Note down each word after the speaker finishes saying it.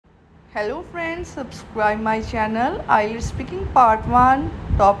Hello friends, subscribe my channel. Ielts speaking part 1.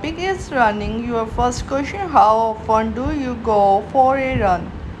 Topic is running. Your first question: how often do you go for a run?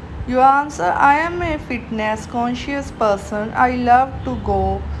 Your answer: I am a fitness conscious person. I love to go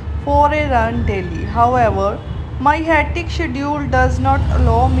for a run daily. However, my hectic schedule does not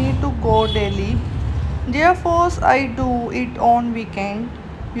allow me to go daily. Therefore, I do it on weekend.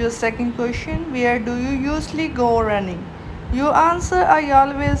 Your second question: where do you usually go running? You answer: I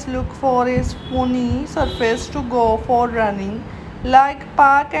always look for a spoony surface to go for running, like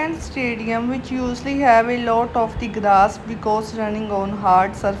park and stadium, which usually have a lot of the grass, because running on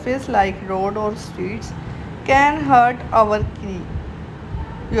hard surface like road or streets can hurt our knee.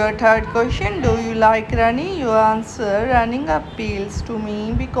 Your third question: do you like running? Your answer: running appeals to me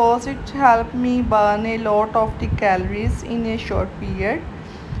because it helps me burn a lot of the calories in a short period.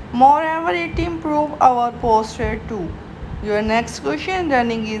 Moreover, it improves our posture too. Your next question: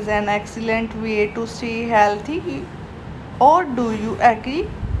 running is an excellent way to stay healthy, or do you agree?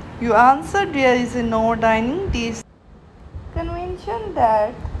 You answer: there is no denying this convention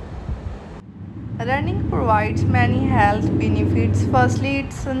that running provides many health benefits. Firstly,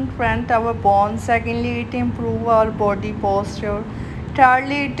 it strengthens our bones. Secondly, it improves our body posture.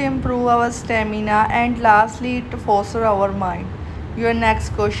 Thirdly, it improves our stamina. And lastly, it fosters our mind. Your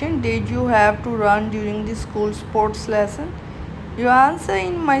next question: did you have to run during the school sports lesson? You answer: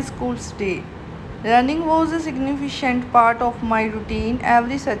 in my school's day, running was a significant part of my routine.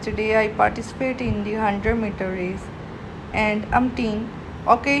 Every Saturday, I participate in the 100-meter race, and umpteen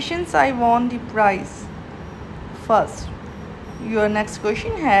occasions I won the prize. First, your next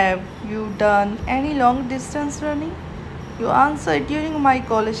question: have you done any long distance running? You answer: during my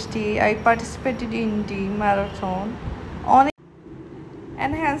college day, I participated in the marathon on an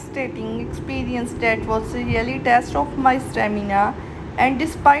enhancing experience that was a really test of my stamina, and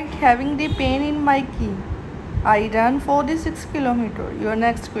despite having the pain in my knee, I ran for the 6 kilometer. Your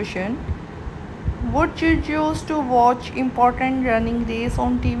next question: would you choose to watch important running race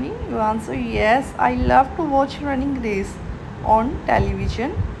on TV? You answer: yes, I love to watch running race on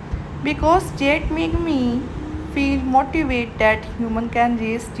television because that make me feel motivated that human can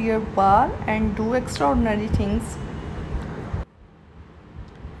raise their bar and do extraordinary things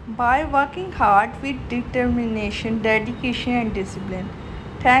by working hard with determination, dedication and discipline.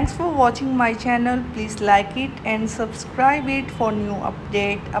 Thanks for watching my channel. Please like it and subscribe it for new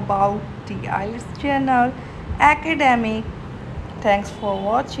update about the Ielts channel academic. Thanks for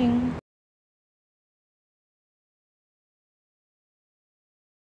watching.